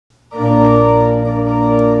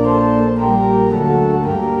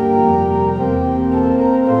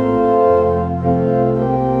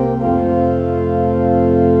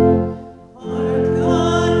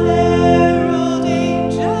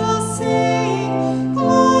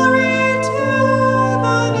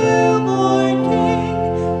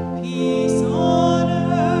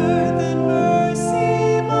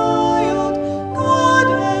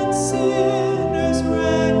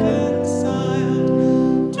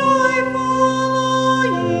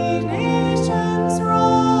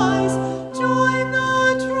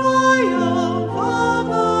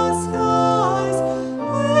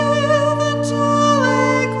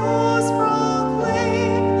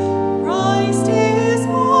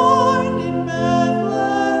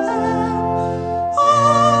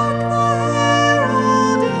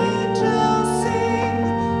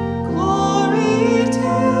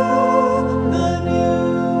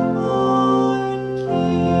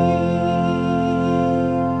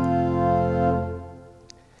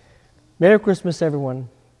Merry Christmas, everyone.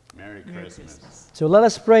 Merry Christmas. So let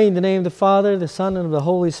us pray in the name of the Father, the Son, and of the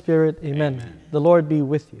Holy Spirit. Amen. Amen. The Lord be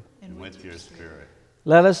with you. And with your spirit.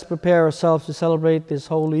 Let us prepare ourselves to celebrate this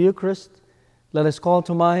Holy Eucharist. Let us call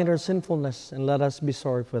to mind our sinfulness, and let us be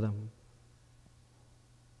sorry for them.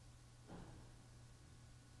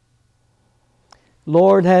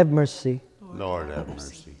 Lord, have mercy. Lord, have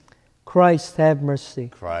mercy. Christ, have mercy.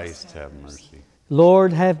 Christ, have mercy.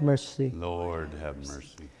 Lord, have mercy. Lord, have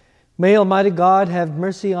mercy. May Almighty God have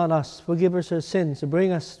mercy on us, forgive us our sins, and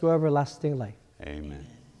bring us to everlasting life. Amen.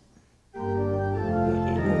 Glory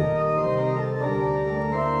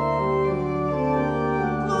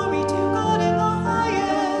to God in the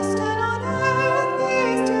highest, and on earth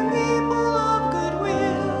peace to people of good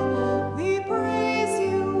will. We praise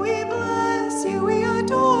you, we bless you, we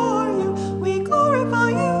adore you, we glorify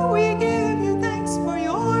you, we give you thanks for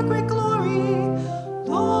your great glory.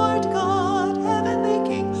 Lord God, heavenly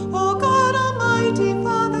King, O God, Almighty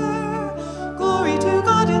Father, glory to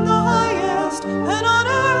God in the highest, and on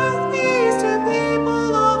earth peace to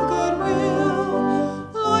people of good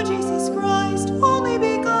will. Lord Jesus Christ, only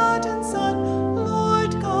begotten Son,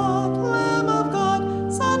 Lord God, Lamb of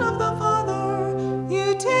God, Son of the Father,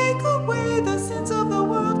 you take away the sins of the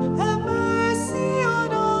world, have mercy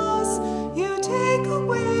on us. You take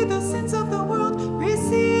away the sins of the world,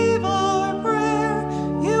 receive our prayer.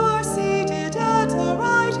 You are seated at the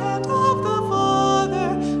right hand of the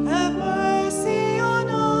Father, have mercy on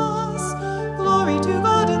us. Glory to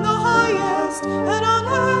God in the highest, and on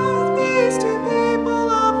earth peace to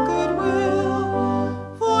people of good will.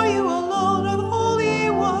 For you alone are the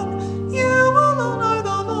Holy One, you alone are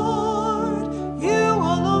the Lord, you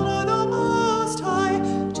alone are the Most High,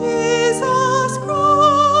 Jesus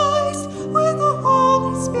Christ, with the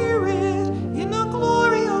Holy Spirit, in the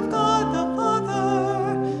glory of God the Father.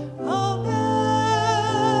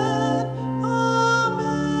 Amen. Amen.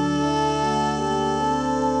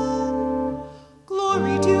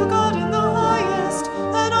 Glory to God in the highest,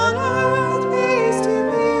 and on earth peace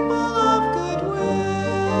to people of good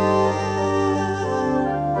will.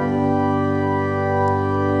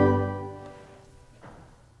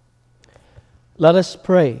 Let us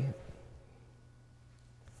pray.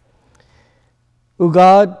 O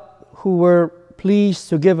God, who were pleased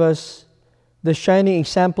to give us the shining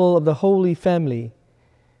example of the Holy Family,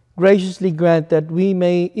 graciously grant that we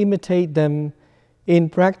may imitate them in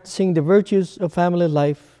practicing the virtues of family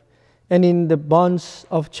life and in the bonds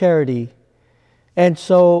of charity, and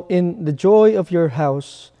so in the joy of your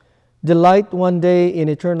house delight one day in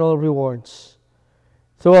eternal rewards.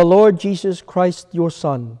 Through our Lord Jesus Christ, your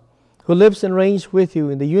Son, who lives and reigns with you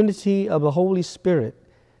in the unity of the Holy Spirit,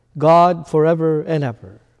 God forever and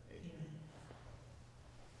ever.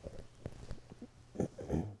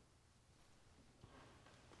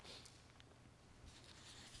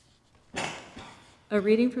 A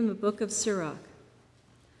reading from the book of Sirach.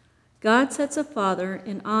 God sets a father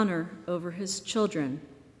in honor over his children.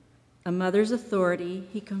 A mother's authority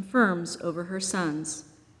he confirms over her sons.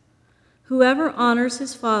 Whoever honors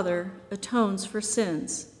his father atones for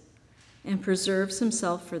sins and preserves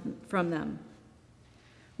himself from them.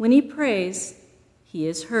 When he prays, he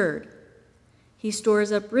is heard. He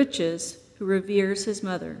stores up riches who reveres his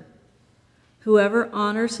mother. Whoever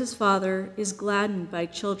honors his father is gladdened by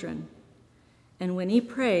children, and when he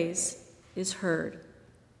prays, is heard.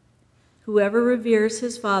 Whoever reveres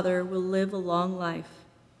his father will live a long life.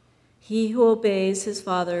 He who obeys his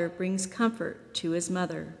father brings comfort to his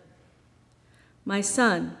mother. My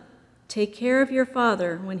son, take care of your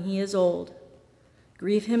father when he is old.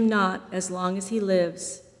 Grieve him not as long as he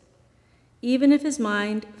lives. Even if his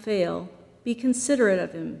mind fail, be considerate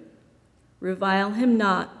of him. Revile him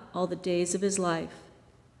not all the days of his life.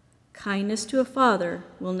 Kindness to a father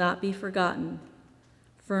will not be forgotten,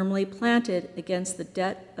 firmly planted against the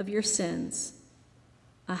debt of your sins,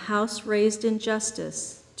 a house raised in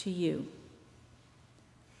justice to you.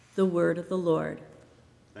 The word of the Lord.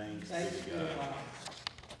 Thanks be to God.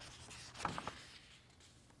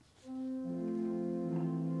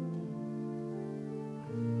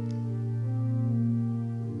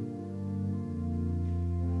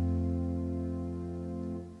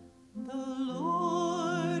 The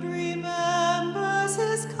Lord remembers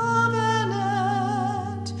his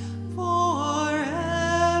covenant forever.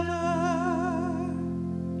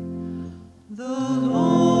 The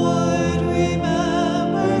Lord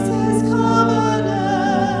remembers his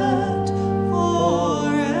covenant forever.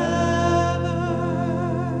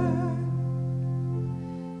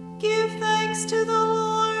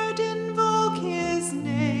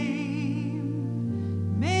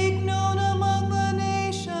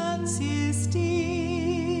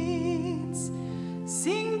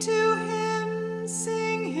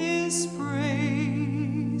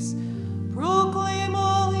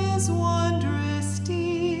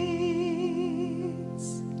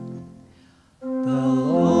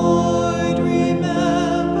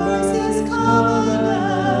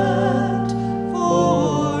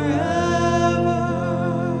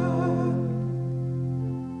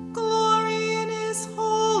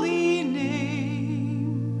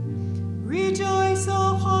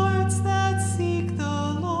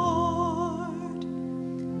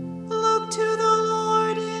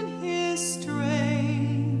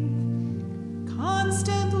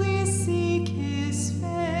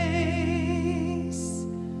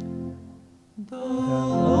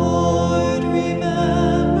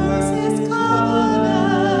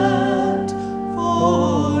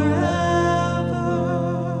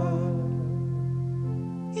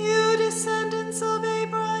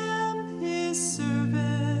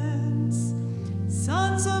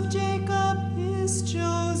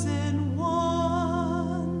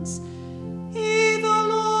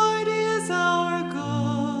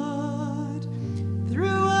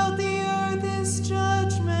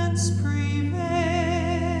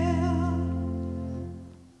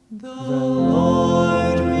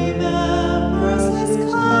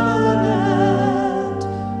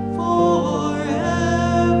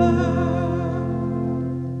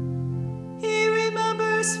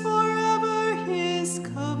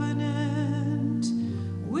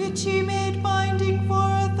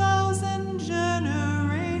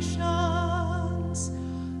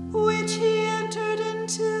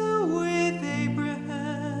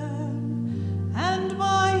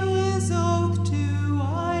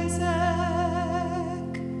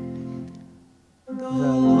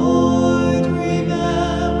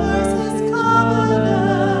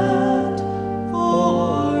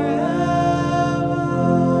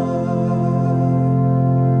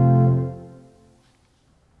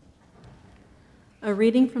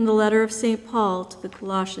 reading from the letter of St. Paul to the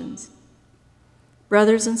Colossians.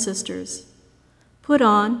 Brothers and sisters, put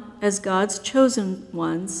on, as God's chosen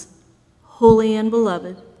ones, holy and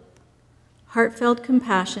beloved, heartfelt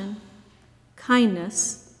compassion,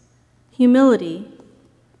 kindness, humility,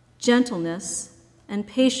 gentleness, and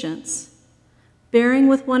patience, bearing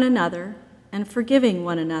with one another and forgiving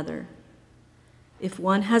one another. If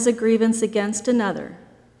one has a grievance against another,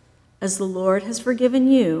 as the Lord has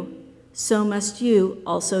forgiven you, so must you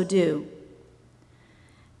also do.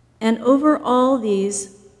 And over all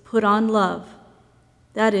these, put on love,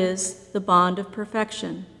 that is, the bond of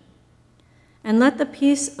perfection. And let the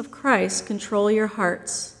peace of Christ control your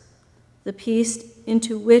hearts, the peace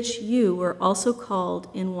into which you were also called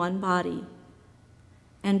in one body.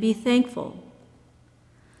 And be thankful.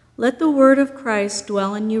 Let the word of Christ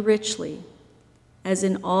dwell in you richly, as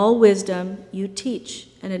in all wisdom you teach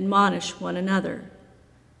and admonish one another,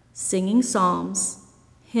 singing psalms,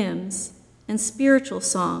 hymns, and spiritual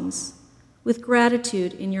songs with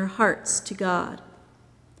gratitude in your hearts to God.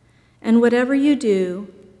 And whatever you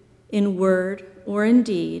do, in word or in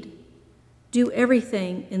deed, do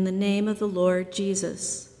everything in the name of the Lord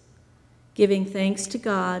Jesus, giving thanks to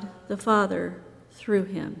God the Father through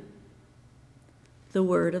him. The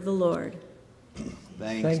word of the Lord.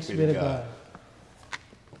 Thanks be to God.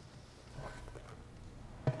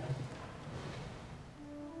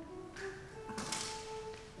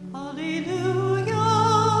 Alleluia,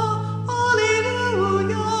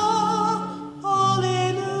 alleluia,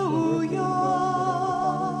 alleluia.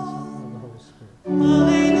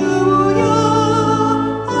 Alleluia,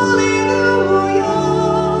 alleluia,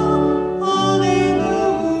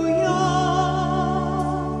 alleluia.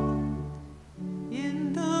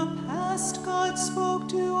 In the past, God spoke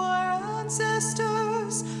to our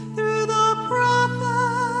ancestors through the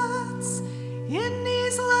prophets. In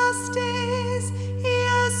these last days, he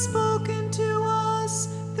has spoken to us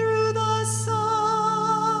through the Son.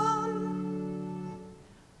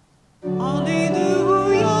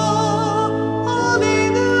 Alleluia,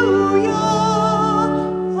 alleluia,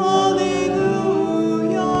 alleluia.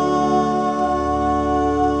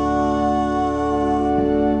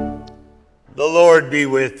 The Lord be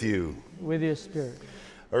with you. With your spirit.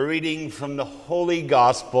 A reading from the Holy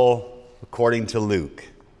Gospel according to Luke.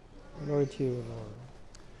 Glory to you, Lord.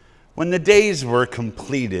 When the days were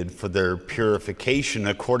completed for their purification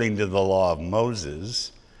according to the law of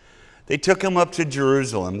Moses, they took him up to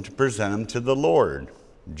Jerusalem to present him to the Lord,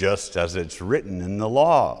 just as it's written in the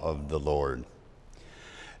law of the Lord.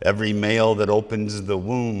 Every male that opens the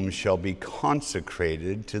womb shall be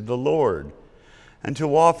consecrated to the Lord, and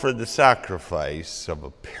to offer the sacrifice of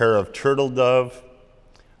a pair of turtle dove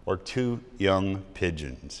or 2 young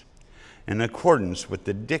pigeons, in accordance with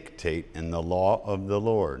the dictate in the law of the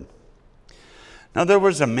Lord. Now there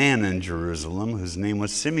was a man in Jerusalem whose name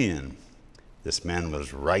was Simeon. This man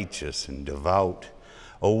was righteous and devout,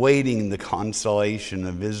 awaiting the consolation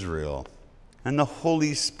of Israel, and the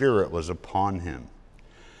Holy Spirit was upon him.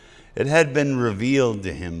 It had been revealed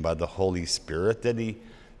to him by the Holy Spirit that he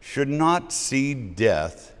should not see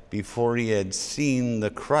death before he had seen the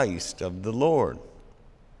Christ of the Lord.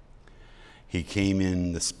 He came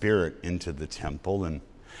in the Spirit into the temple, and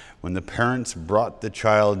when the parents brought the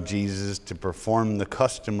child Jesus to perform the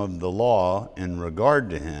custom of the law in regard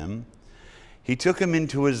to him, he took him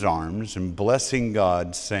into his arms and blessing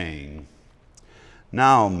God, saying,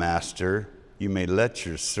 "Now, Master, you may let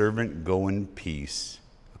your servant go in peace,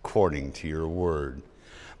 according to your word.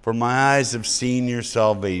 For my eyes have seen your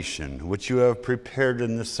salvation, which you have prepared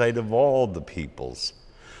in the sight of all the peoples,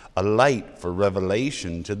 a light for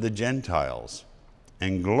revelation to the Gentiles,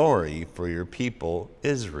 and glory for your people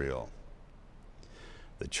Israel."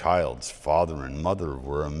 The child's father and mother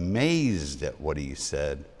were amazed at what he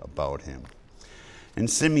said about him. And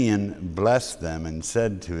Simeon blessed them and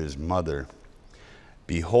said to his mother,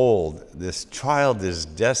 "Behold, this child is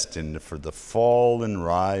destined for the fall and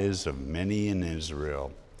rise of many in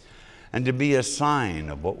Israel, and to be a sign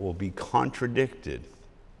of what will be contradicted,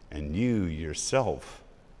 and you yourself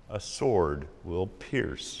a sword will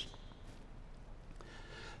pierce,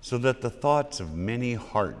 so that the thoughts of many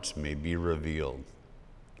hearts may be revealed."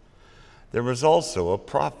 There was also a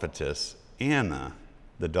prophetess, Anna,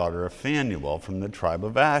 the daughter of Phanuel from the tribe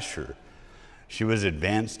of Asher. She was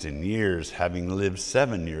advanced in years, having lived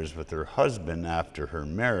 7 years with her husband after her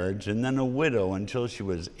marriage, and then a widow until she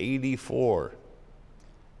was 84.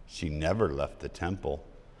 She never left the temple,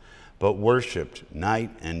 but worshiped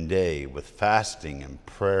night and day with fasting and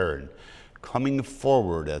prayer, and coming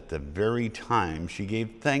forward at the very time she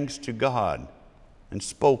gave thanks to God and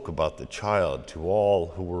spoke about the child to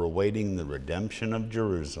all who were awaiting the redemption of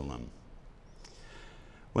Jerusalem.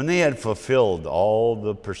 When they had fulfilled all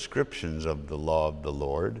the prescriptions of the law of the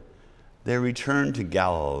Lord, they returned to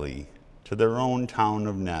Galilee, to their own town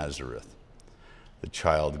of Nazareth. The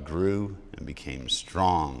child grew and became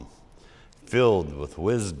strong, filled with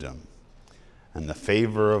wisdom, and the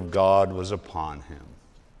favor of God was upon him.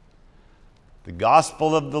 The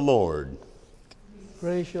gospel of the Lord.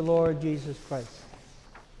 Praise you, Lord Jesus Christ.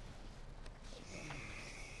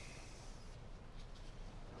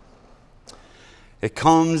 It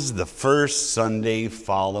comes the first Sunday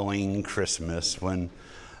following Christmas when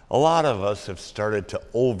a lot of us have started to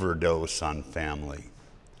overdose on family.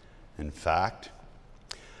 In fact,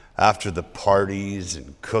 after the parties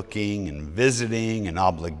and cooking and visiting and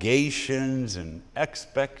obligations and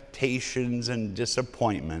expectations and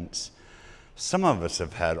disappointments, some of us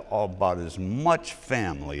have had about as much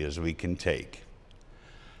family as we can take.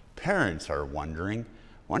 Parents are wondering,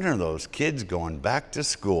 when are those kids going back to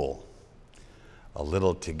school? A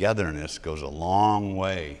little togetherness goes a long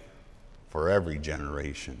way for every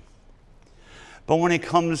generation. But when it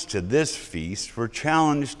comes to this feast, we're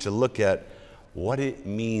challenged to look at what it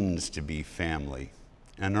means to be family,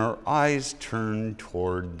 and our eyes turn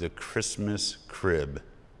toward the Christmas crib,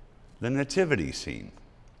 the nativity scene.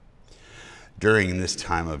 During this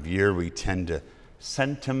time of year, we tend to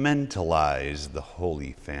sentimentalize the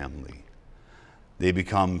Holy Family. They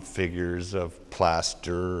become figures of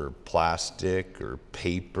plaster or plastic or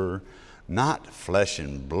paper, not flesh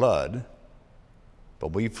and blood,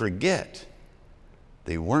 but we forget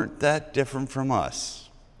they weren't that different from us.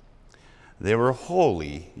 They were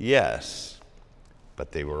holy, yes,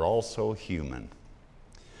 but they were also human.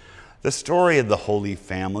 The story of the Holy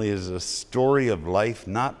Family is a story of life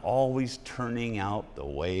not always turning out the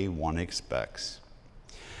way one expects.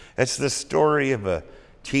 It's the story of a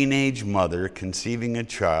teenage mother conceiving a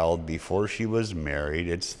child before she was married.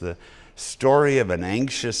 It's the story of an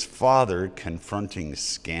anxious father confronting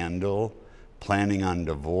scandal, planning on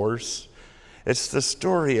divorce. It's the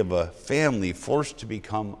story of a family forced to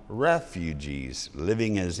become refugees,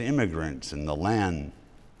 living as immigrants in the land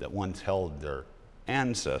that once held their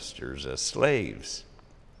ancestors as slaves.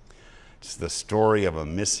 It's the story of a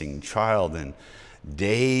missing child and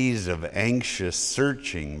days of anxious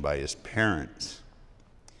searching by his parents.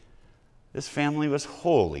 This family was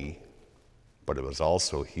holy, but it was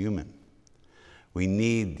also human. We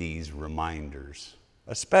need these reminders,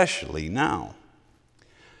 especially now.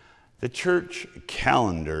 The church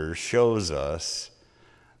calendar shows us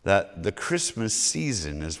that the Christmas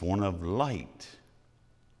season is one of light,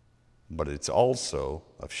 but it's also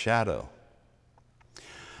of shadow.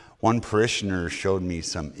 One parishioner showed me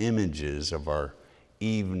some images of our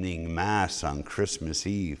evening mass on Christmas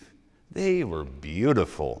Eve. They were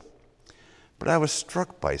beautiful, but I was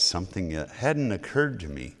struck by something that hadn't occurred to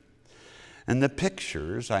me. In the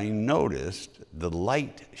pictures, I noticed the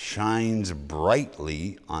light shines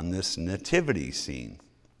brightly on this nativity scene,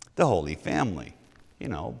 the Holy Family,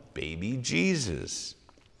 baby Jesus.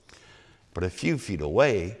 But a few feet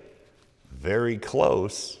away, very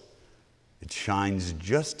close, it shines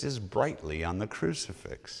just as brightly on the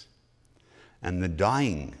crucifix and the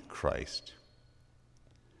dying Christ.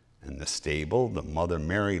 In the stable, the Mother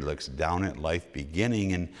Mary looks down at life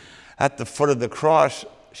beginning, and at the foot of the cross,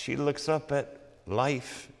 she looks up at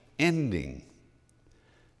life ending.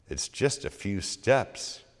 It's just a few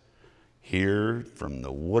steps here from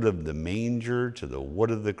the wood of the manger to the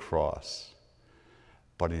wood of the cross.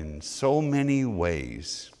 But in so many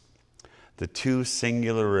ways, the two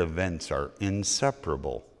singular events are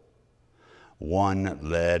inseparable. One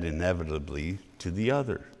led inevitably to the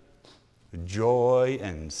other. Joy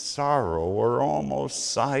and sorrow are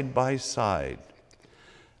almost side by side,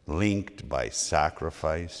 linked by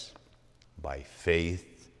sacrifice, by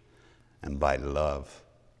faith, and by love.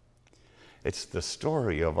 It's the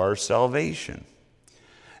story of our salvation,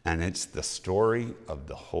 and it's the story of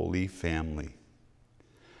the Holy Family.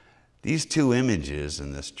 These two images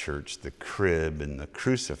in this church, the crib and the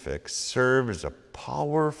crucifix, serve as a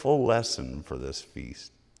powerful lesson for this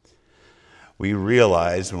feast. We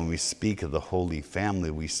realize when we speak of the Holy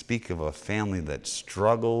Family, we speak of a family that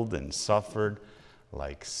struggled and suffered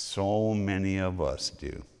like so many of us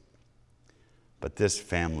do. But this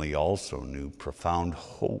family also knew profound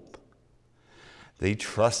hope. They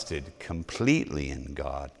trusted completely in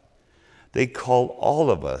God. They call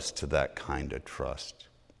all of us to that kind of trust.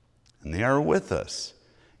 And they are with us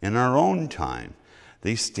in our own time.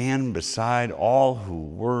 They stand beside all who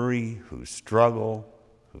worry, who struggle,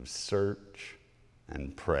 who search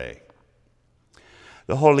and pray.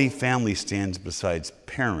 The Holy Family stands beside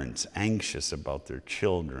parents anxious about their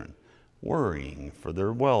children, worrying for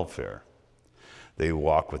their welfare. They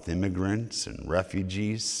walk with immigrants and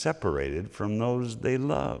refugees separated from those they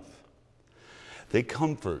love. They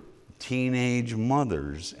comfort teenage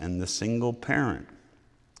mothers and the single parent.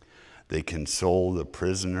 They console the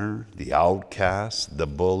prisoner, the outcast, the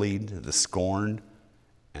bullied, the scorned,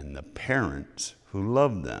 and the parents who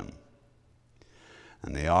love them.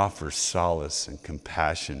 And they offer solace and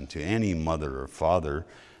compassion to any mother or father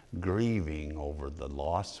grieving over the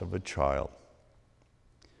loss of a child.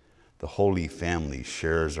 The Holy Family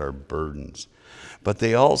shares our burdens, but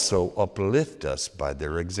they also uplift us by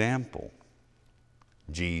their example.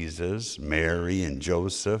 Jesus, Mary, and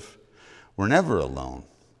Joseph were never alone.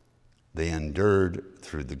 They endured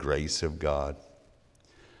through the grace of God.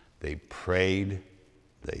 They prayed,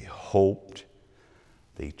 they hoped,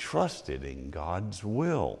 they trusted in God's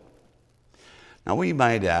will. Now we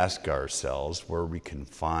might ask ourselves where we can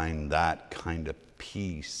find that kind of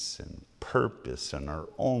peace and purpose in our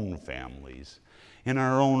own families, in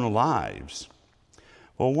our own lives.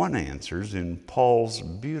 Well, one answer is in Paul's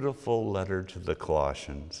beautiful letter to the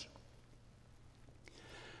Colossians.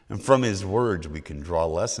 And from his words, we can draw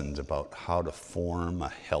lessons about how to form a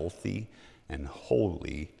healthy and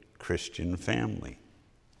holy Christian family.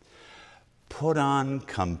 Put on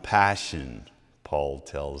compassion, Paul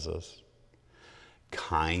tells us,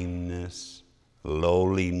 kindness,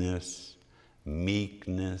 lowliness,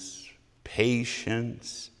 meekness,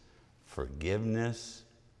 patience, forgiveness,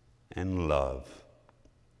 and love.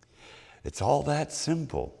 It's all that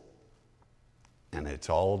simple, and it's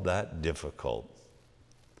all that difficult.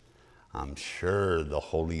 I'm sure the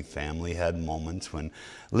Holy Family had moments when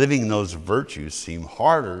living those virtues seemed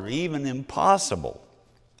harder, even impossible.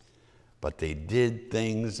 But they did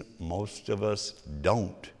things most of us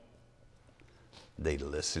don't. They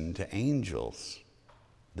listened to angels.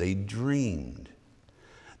 They dreamed.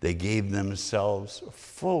 They gave themselves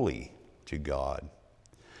fully to God.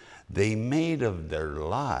 They made of their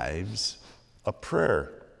lives a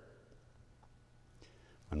prayer.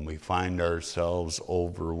 When we find ourselves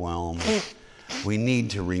overwhelmed, we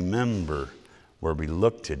need to remember where we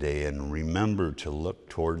look today and remember to look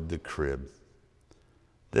toward the crib.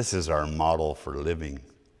 This is our model for living: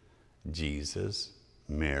 Jesus,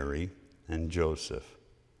 Mary, and Joseph.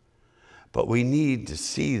 But we need to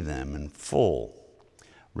see them in full,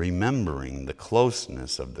 remembering the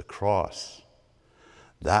closeness of the cross.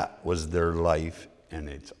 That was their life, and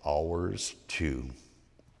it's ours too.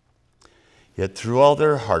 Yet through all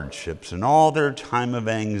their hardships and all their time of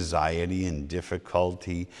anxiety and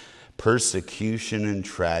difficulty, persecution and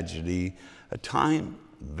tragedy, a time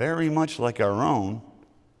very much like our own,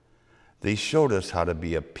 they showed us how to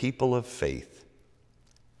be a people of faith,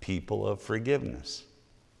 people of forgiveness,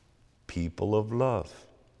 people of love.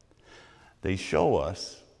 They show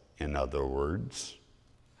us, in other words,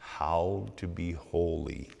 how to be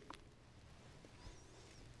holy.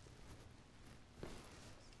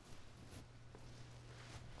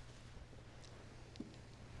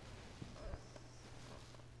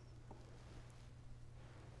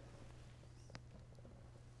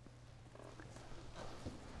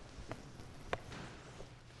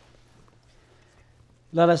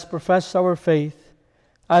 Let us profess our faith.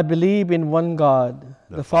 I believe in one God,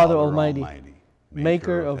 the Father Almighty,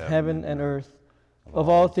 maker of heaven and earth, of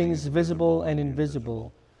all things visible and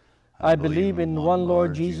invisible. I believe in one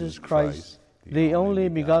Lord Jesus Christ, the only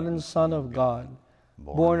begotten Son of God,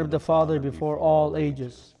 born of the Father before all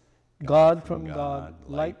ages, God from God,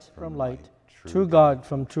 light from light, true God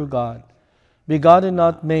from true God, begotten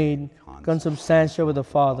not made, consubstantial with the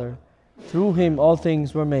Father. Through him all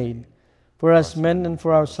things were made. For us men and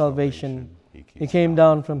for our salvation, he came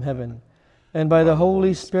down from heaven, and by the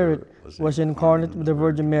Holy Spirit was incarnate with the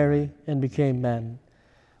Virgin Mary and became man.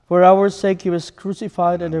 For our sake he was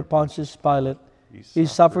crucified under Pontius Pilate. He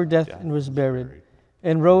suffered death and was buried,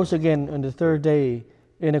 and rose again on the third day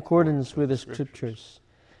in accordance with the Scriptures.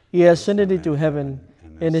 He ascended into heaven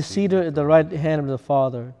and is seated at the right hand of the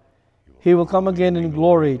Father. He will come again in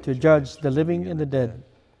glory to judge the living and the dead,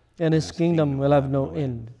 and his kingdom will have no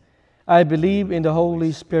end. I believe in the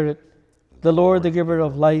Holy Spirit, the Lord, the giver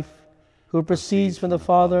of life, who proceeds from the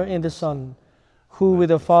Father and the Son, who with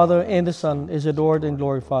the Father and the Son is adored and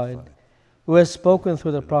glorified, who has spoken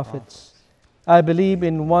through the prophets. I believe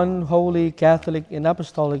in one holy Catholic and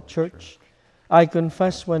Apostolic Church. I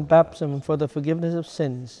confess one baptism for the forgiveness of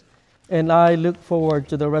sins, and I look forward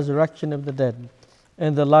to the resurrection of the dead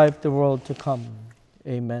and the life of the world to come.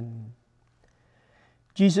 Amen.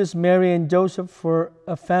 Jesus, Mary, and Joseph were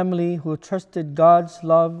a family who trusted God's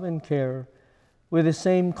love and care. with the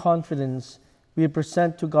same confidence, we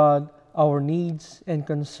present to God our needs and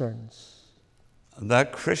concerns.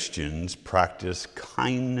 That Christians practice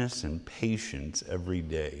kindness and patience every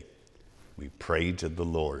day. We pray to the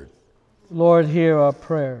Lord. Lord, hear our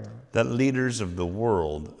prayer. That leaders of the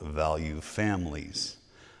world value families,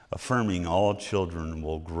 affirming all children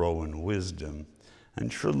will grow in wisdom and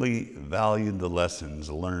truly value the lessons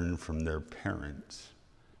learned from their parents.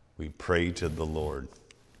 We pray to the Lord.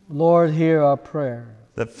 Lord, hear our prayer.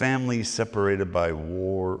 That families separated by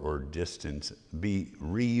war or distance be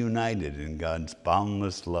reunited in God's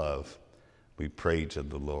boundless love. We pray to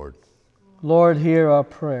the Lord. Lord, hear our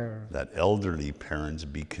prayer. That elderly parents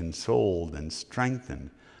be consoled and strengthened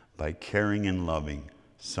by caring and loving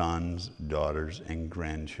sons, daughters, and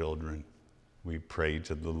grandchildren. We pray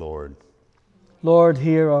to the Lord. Lord,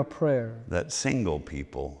 hear our prayer. That single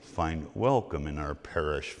people find welcome in our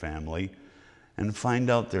parish family and find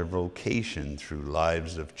out their vocation through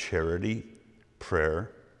lives of charity, prayer,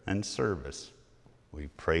 and service. We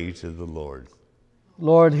pray to the Lord.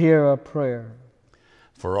 Lord, hear our prayer.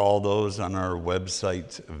 For all those on our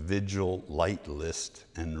website's Vigil Light list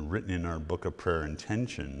and written in our Book of Prayer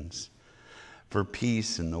Intentions, for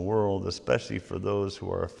peace in the world, especially for those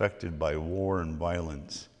who are affected by war and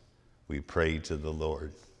violence, we pray to the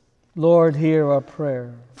Lord. Lord, hear our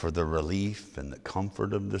prayer. For the relief and the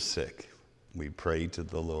comfort of the sick, we pray to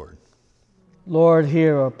the Lord. Lord,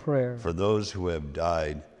 hear our prayer. For those who have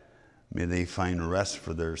died, may they find rest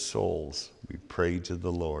for their souls. We pray to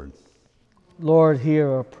the Lord. Lord, hear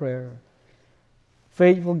our prayer.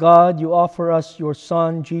 Faithful God, you offer us your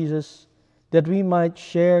Son, Jesus, that we might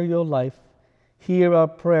share your life. Hear our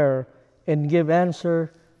prayer and give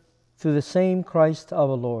answer to the same Christ our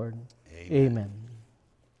Lord. Amen.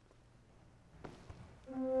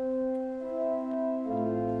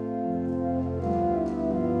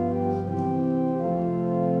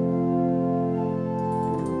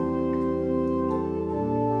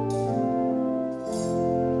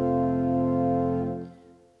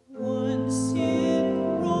 Once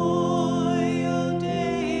in royal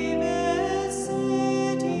David's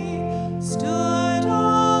city stood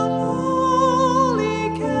a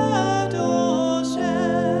lowly cattle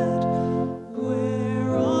shed,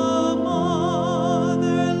 where a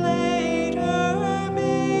mother laid her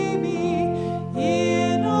baby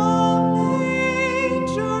in a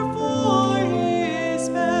manger for his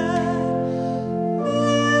bed.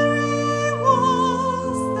 Mary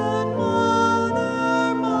was that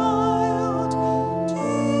mother mild,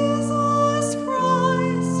 Jesus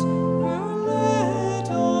Christ, her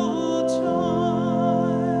little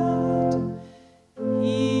child.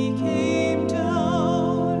 He came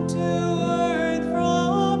down to earth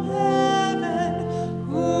from heaven,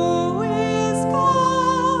 who is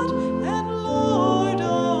God and Lord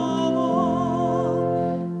of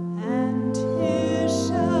all, and his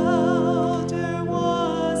shelter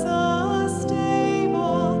was a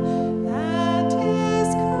stable, and his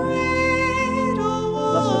cradle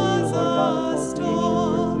Blessed are you, was Lord God of a all creation, for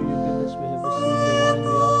stall. through your goodness we have received the wine we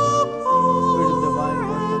offer you. Fruit of divine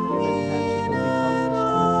work that you made hands that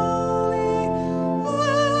will become this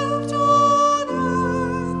Left on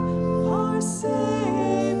earth, our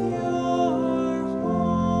Savior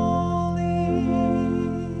holy.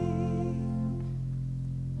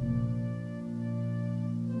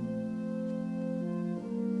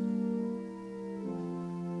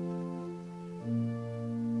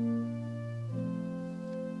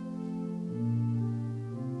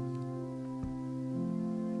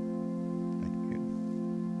 Thank you.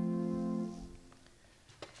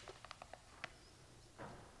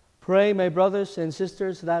 Pray, my brothers and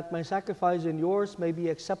sisters, that my sacrifice and yours may be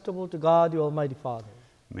acceptable to God, the Almighty Father.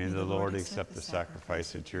 May the Lord accept the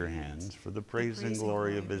sacrifice at your hands for the praise and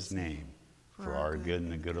glory of his name, for our good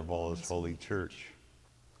and the good of all his holy church.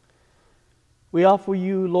 We offer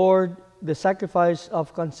you, Lord, the sacrifice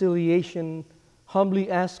of conciliation, humbly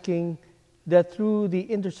asking that through the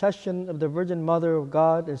intercession of the Virgin Mother of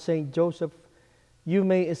God and Saint Joseph, you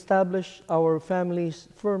may establish our families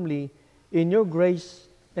firmly in your grace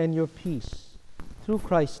and your peace. Through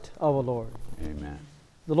Christ our Lord. Amen.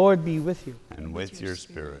 The Lord be with you. And with your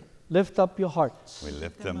spirit, Lift up your hearts. we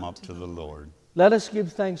lift them up to the Lord. Let us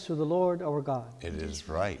give thanks to the Lord our God. It is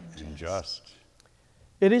right and just.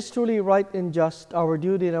 It is truly right and just, our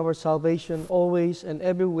duty and our salvation, always and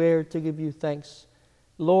everywhere to give you thanks,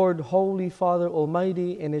 Lord, Holy Father,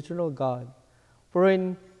 Almighty and eternal God. For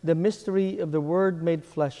in the mystery of the Word made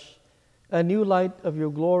flesh, a new light of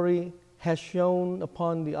your glory has shone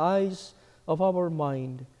upon the eyes of our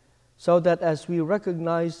mind, so that as we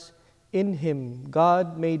recognize in him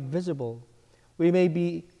God made visible, we may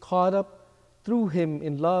be caught up through him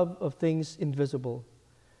in love of things invisible.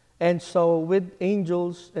 And so with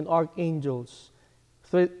angels and archangels,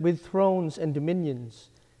 with thrones and dominions,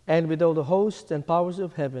 and with all the hosts and powers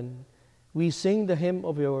of heaven, we sing the hymn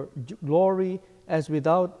of your glory as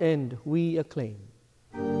without end we acclaim.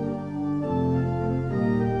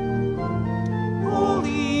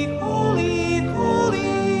 Holy, holy,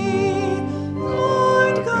 holy,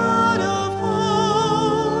 Lord God of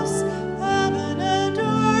hosts, heaven and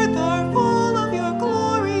earth are full of your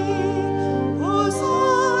glory.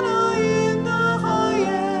 Hosanna in the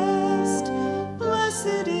highest.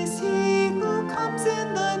 Blessed is he who comes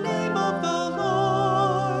in the name of the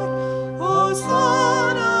Lord.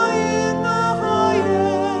 Hosanna in the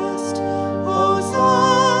highest.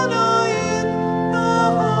 Hosanna in the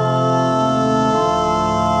highest.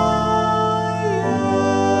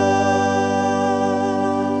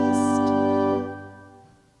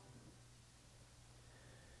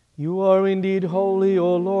 You are indeed holy,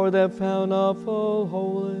 O Lord, the fount of all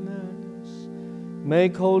holiness.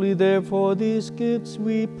 Make holy, therefore, these gifts,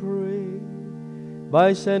 we pray,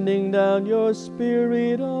 by sending down your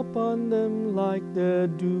Spirit upon them like the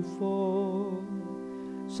dewfall,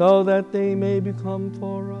 so that they may become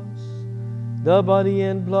for us the body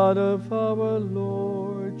and blood of our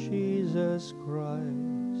Lord Jesus Christ.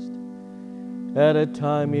 At a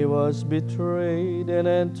time he was betrayed and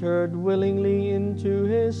entered willingly into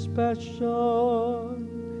his passion.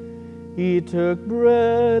 He took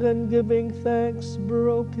bread and giving thanks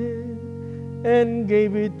broke it and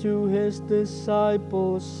gave it to his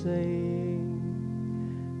disciples, saying,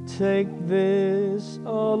 "Take this,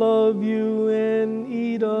 all of you, and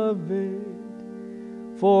eat of it,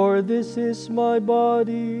 for this is my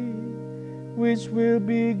body, which will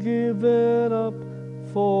be given up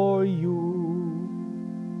for you."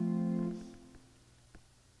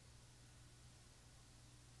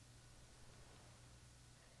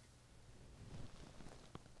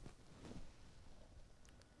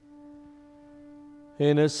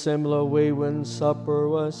 In a similar way, when supper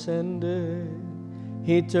was ended,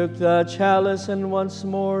 he took the chalice and once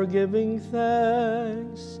more giving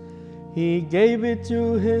thanks, he gave it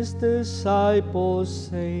to his disciples,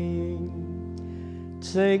 saying,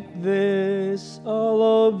 "Take this, all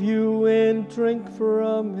of you, and drink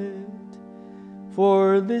from it,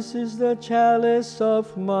 for this is the chalice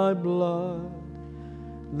of my blood,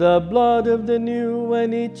 the blood of the new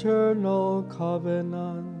and eternal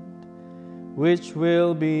covenant, which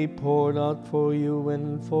will be poured out for you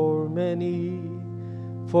and for many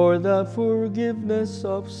for the forgiveness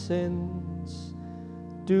of sins.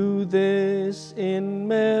 Do this in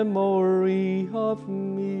memory of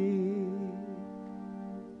me."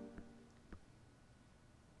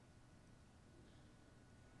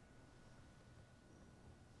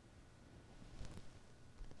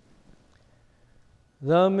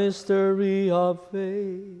 The mystery of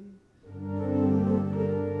faith.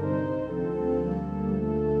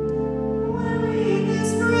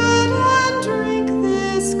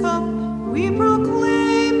 Cup, we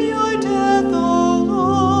proclaim your death, O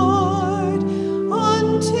Lord,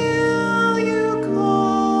 until you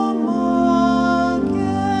come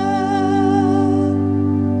again.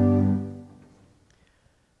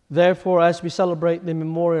 Therefore, as we celebrate the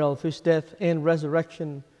memorial of his death and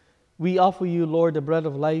resurrection, we offer you, Lord, the bread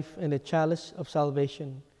of life and the chalice of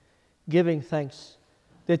salvation, giving thanks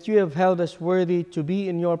that you have held us worthy to be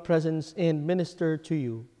in your presence and minister to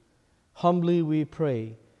you. Humbly we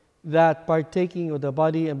pray that, partaking of the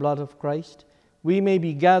body and blood of Christ, we may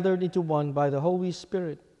be gathered into one by the Holy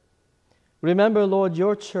Spirit. Remember, Lord,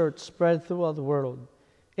 your church spread throughout the world,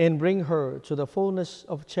 and bring her to the fullness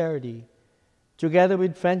of charity, together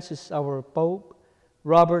with Francis, our Pope,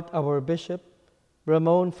 Robert, our Bishop,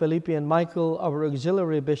 Ramon, Felipe, and Michael, our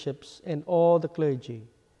auxiliary bishops, and all the clergy.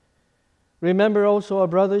 Remember also our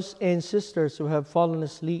brothers and sisters who have fallen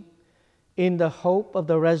asleep in the hope of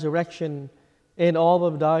the resurrection, and all who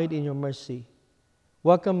have died in your mercy.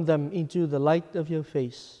 Welcome them into the light of your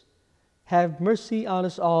face. Have mercy on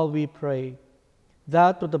us all, we pray,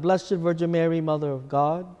 that with the Blessed Virgin Mary, Mother of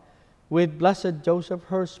God, with blessed Joseph,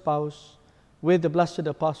 her spouse, with the blessed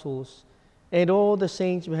apostles, and all the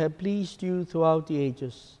saints who have pleased you throughout the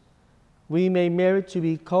ages, we may merit to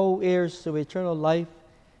be co-heirs of eternal life,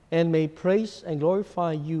 and may praise and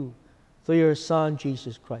glorify you through your Son,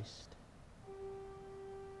 Jesus Christ.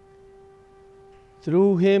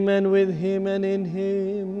 Through him and with him and in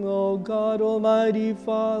him, O God, Almighty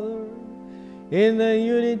Father, in the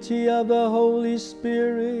unity of the Holy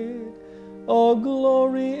Spirit, all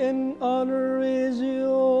glory and honor is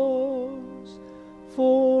yours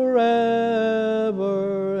forever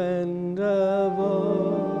and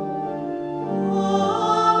ever.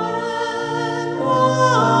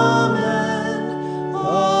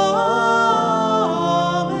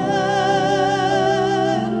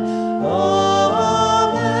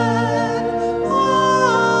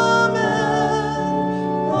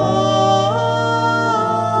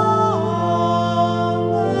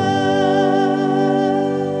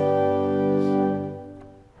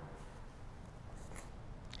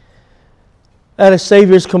 At a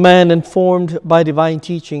Savior's command, informed by divine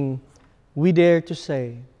teaching, we dare to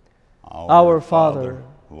say, Our Father,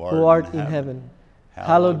 who art in heaven,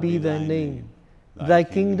 hallowed be thy name. Thy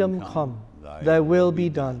kingdom come, thy will be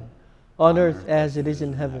done, on earth as it is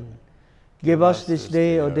in heaven. Give us this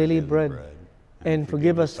day our daily bread, and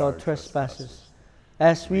forgive us our trespasses,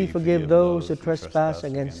 as we forgive those who trespass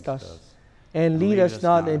against us. And lead us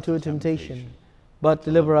not into temptation, but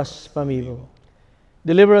deliver us from evil.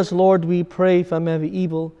 Deliver us, Lord, we pray, from every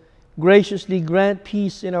evil. Graciously grant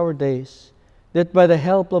peace in our days, that by the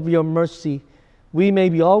help of your mercy we may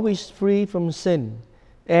be always free from sin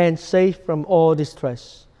and safe from all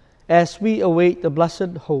distress, as we await the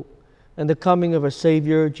blessed hope and the coming of our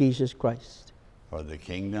Savior, Jesus Christ. For the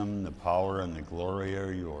kingdom, the power, and the glory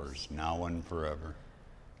are yours, now and forever.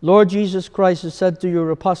 Lord Jesus Christ, who said to your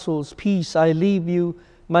apostles, Peace I leave you,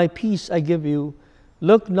 my peace I give you,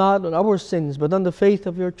 look not on our sins, but on the faith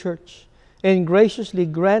of your church, and graciously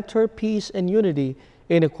grant her peace and unity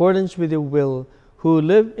in accordance with your will, who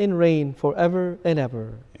live and reign forever and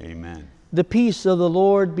ever. Amen. The peace of the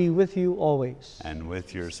Lord be with you always. And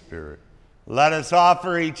with your spirit. Let us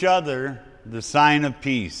offer each other the sign of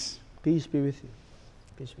peace. Peace be with you.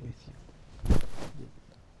 Peace be with you.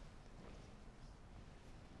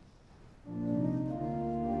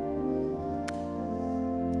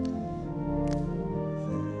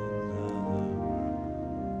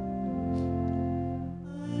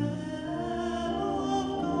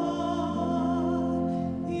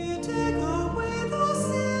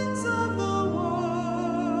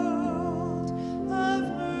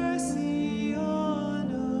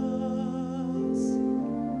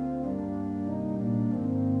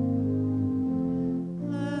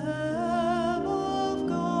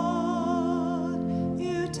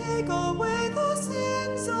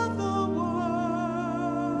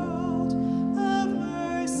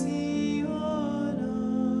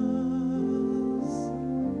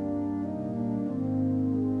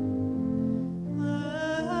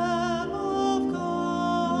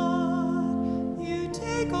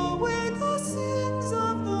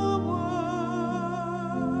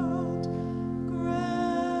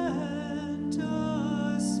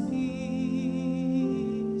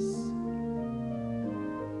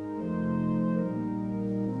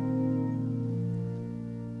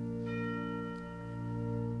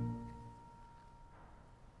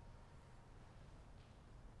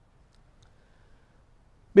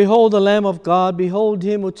 Behold the Lamb of God, behold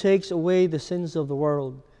him who takes away the sins of the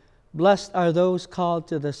world. Blessed are those called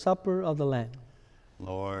to the supper of the Lamb.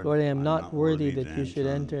 Lord, I am not worthy that you should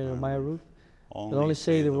enter under my roof, but only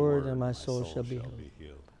say the word, and my soul shall be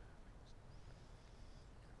healed.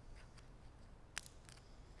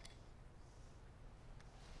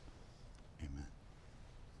 Amen.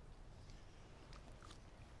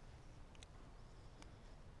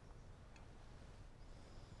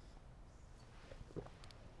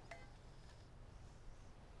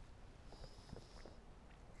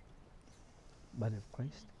 Body of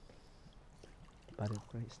Christ. Body of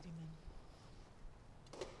Christ.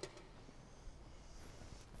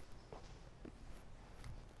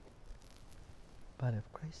 Body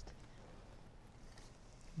of Christ.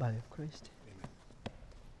 Body of Christ.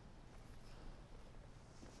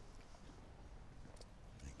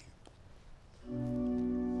 Thank you.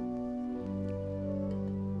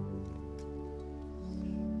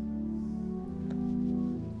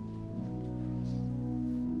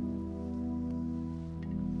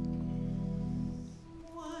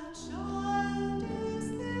 What child is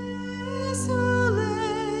this who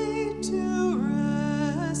laid to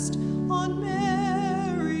rest on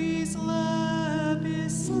Mary's lap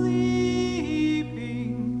is sleeping?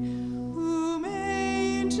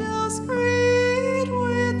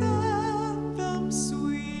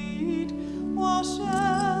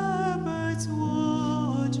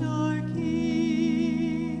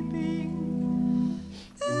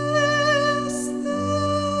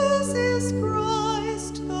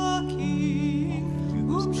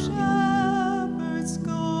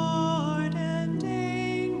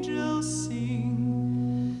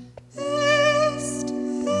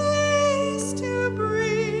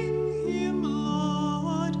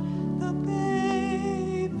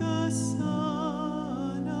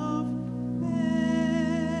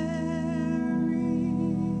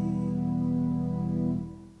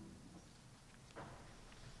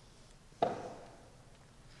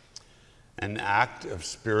 An act of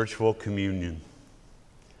spiritual communion.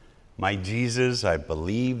 My Jesus, I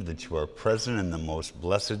believe that you are present in the most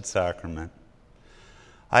blessed sacrament.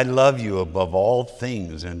 I love you above all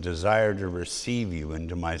things and desire to receive you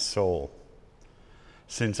into my soul.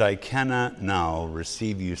 Since I cannot now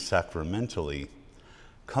receive you sacramentally,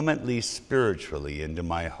 come at least spiritually into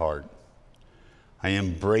my heart. I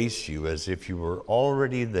embrace you as if you were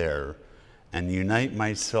already there and unite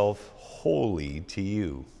myself wholly to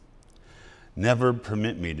you. Never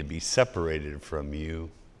permit me to be separated from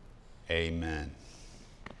you. Amen.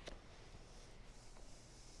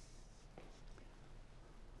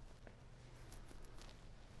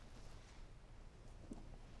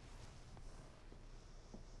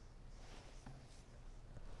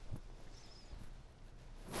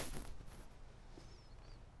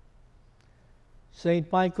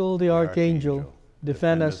 Saint Michael the Archangel,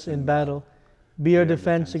 defend us in battle. Be our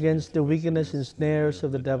defense against the wickedness and snares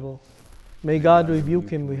of the devil. May God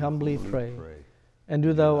rebuke him, we humbly pray. And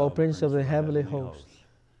do thou, O Prince of the heavenly host,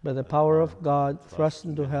 by the power of God, thrust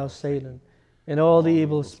into hell Satan and all the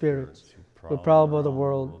evil spirits who prowl about the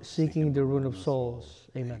world, seeking the ruin of souls.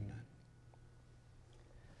 Amen.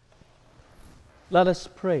 Let us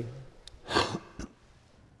pray.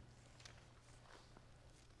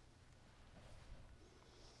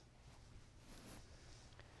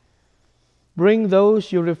 Bring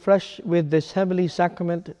those you refresh with this heavenly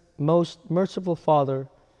sacrament, most merciful Father,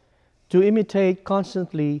 to imitate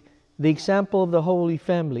constantly the example of the Holy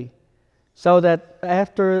Family, so that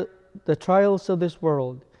after the trials of this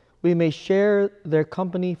world, we may share their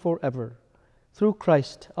company forever. Through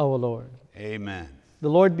Christ our Lord. Amen. The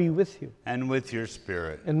Lord be with you. And with your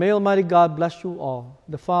spirit. And may Almighty God bless you all,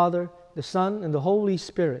 the Father, the Son, and the Holy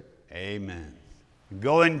Spirit. Amen.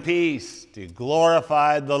 Go in peace to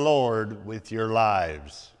glorify the Lord with your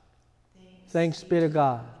lives. Thanks be to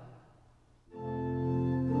God.